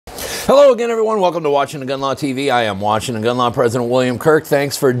Hello again, everyone. Welcome to Washington Gun Law TV. I am Washington Gun Law President William Kirk.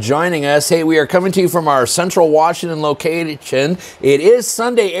 Thanks for joining us. Hey, we are coming to you from our central Washington location. It is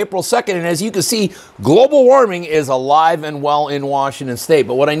Sunday, April 2nd, and as you can see, global warming is alive and well in Washington State.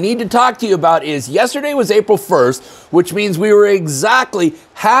 But what I need to talk to you about is yesterday was April 1st, which means we were exactly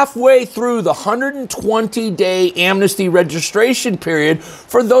halfway through the 120-day amnesty registration period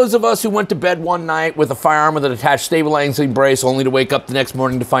for those of us who went to bed one night with a firearm with an attached stabilizing brace only to wake up the next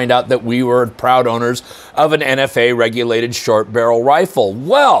morning to find out that we were proud owners of an NFA-regulated short barrel rifle.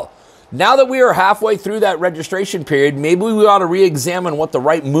 Well, now that we are halfway through that registration period, maybe we ought to re-examine what the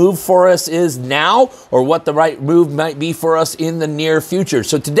right move for us is now or what the right move might be for us in the near future.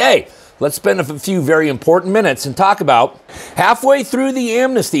 So today, let's spend a few very important minutes and talk about halfway through the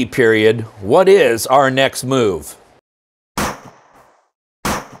amnesty period, what is our next move?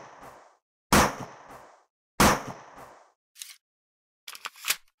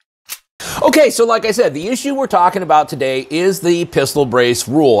 Okay, so like I said, the issue we're talking about today is the pistol brace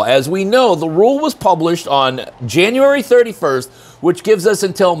rule. As we know, the rule was published on January 31st, which gives us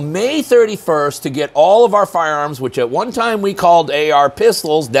until May 31st to get all of our firearms, which at one time we called AR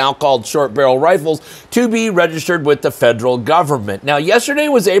pistols, now called short barrel rifles, to be registered with the federal government. Now, yesterday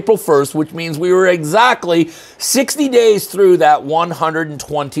was April 1st, which means we were exactly 60 days through that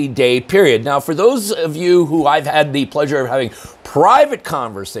 120-day period. Now, for those of you who I've had the pleasure of having private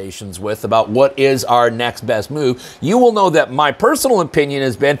conversations with about what is our next best move, you will know that my personal opinion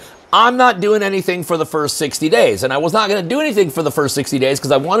has been I'm not doing anything for the first 60 days. And I was not going to do anything for the first 60 days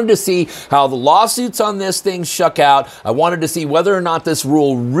because I wanted to see how the lawsuits on this thing shook out. I wanted to see whether or not this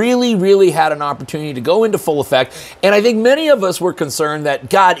rule really had an opportunity to go into full effect. And I think many of us were concerned that,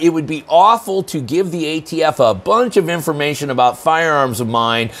 God, it would be awful to give the ATF a bunch of information about firearms of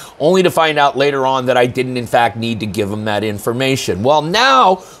mine only to find out later on that I didn't, in fact, need to give them that information. Well,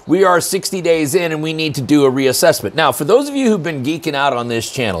 now we are 60 days in and we need to do a reassessment. Now, for those of you who've been geeking out on this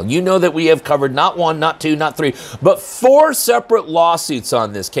channel, you know that we have covered not one, not two, not three, but 4 separate lawsuits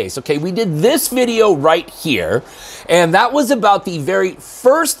on this case. Okay, we did this video right here, and that was about the very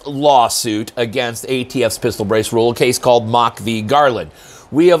first lawsuit against ATF's pistol brace rule, a case called Mock v. Garland.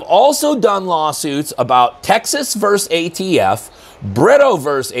 We have also done lawsuits about Texas versus ATF, Brito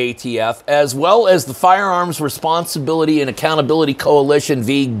versus ATF, as well as the Firearms Responsibility and Accountability Coalition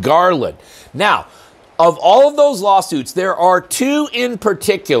v. Garland. Now, of all of those lawsuits, there are 2 in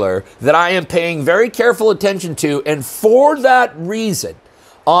particular that I am paying very careful attention to, and for that reason,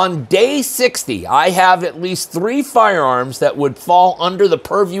 on day 60, I have at least 3 firearms that would fall under the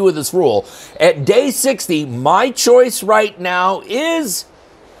purview of this rule. At day 60, my choice right now is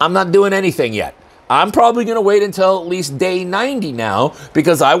I'm not doing anything yet. I'm probably going to wait until at least day 90 now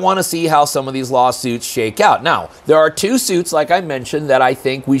because I want to see how some of these lawsuits shake out. Now, there are 2 suits, like I mentioned, that I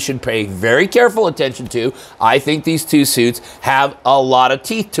think we should pay very careful attention to. I think these 2 suits have a lot of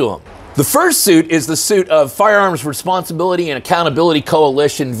teeth to them. The first suit is the suit of Firearms Responsibility and Accountability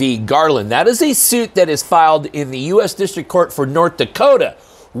Coalition v. Garland. That is a suit that is filed in the U.S. District Court for North Dakota.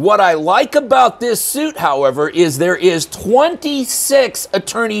 What I like about this suit, however, is there is 26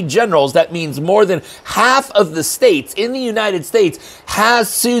 attorney generals. That means more than half of the states in the United States has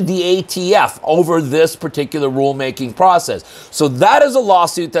sued the ATF over this particular rulemaking process. So that is a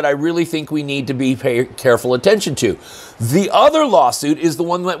lawsuit that I really think we need to be pay careful attention to. The other lawsuit is the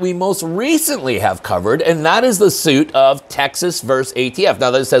one that we most recently have covered, and that is the suit of Texas versus ATF. Now,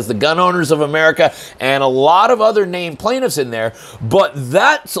 this has the Gun Owners of America and a lot of other named plaintiffs in there, but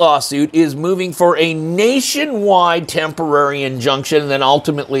that lawsuit is moving for a nationwide temporary injunction, and then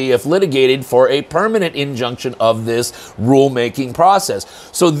ultimately, if litigated, for a permanent injunction of this rulemaking process.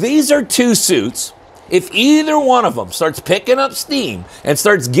 So these are 2 suits. If either one of them starts picking up steam and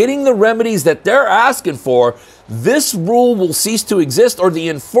starts getting the remedies that they're asking for, this rule will cease to exist, or the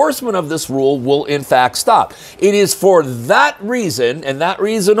enforcement of this rule will in fact stop. It is for that reason, and that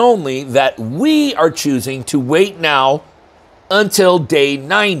reason only, that we are choosing to wait now until day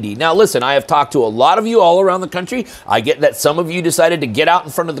 90. Now listen, I have talked to a lot of you all around the country. I get that some of you decided to get out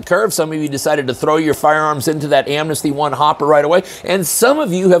in front of the curve. Some of you decided to throw your firearms into that Amnesty 1 hopper right away. And some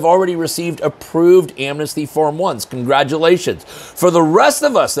of you have already received approved Amnesty Form 1s. Congratulations. For the rest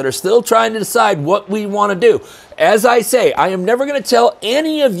of us that are still trying to decide what we want to do, as I say, I am never going to tell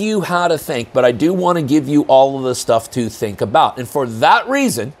any of you how to think, but I do want to give you all of the stuff to think about. And for that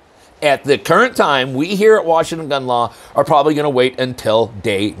reason, at the current time, we here at Washington Gun Law are probably going to wait until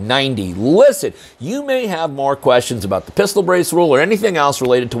day 90. Listen, you may have more questions about the pistol brace rule or anything else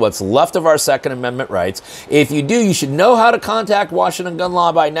related to what's left of our Second Amendment rights. If you do, you should know how to contact Washington Gun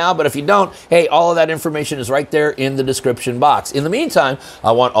Law by now. But if you don't, hey, all of that information is right there in the description box. In the meantime,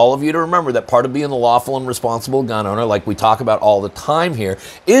 I want all of you to remember that part of being a lawful and responsible gun owner, like we talk about all the time here,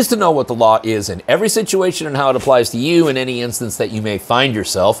 is to know what the law is in every situation and how it applies to you in any instance that you may find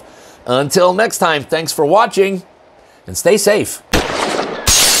yourself. Until next time, thanks for watching and stay safe.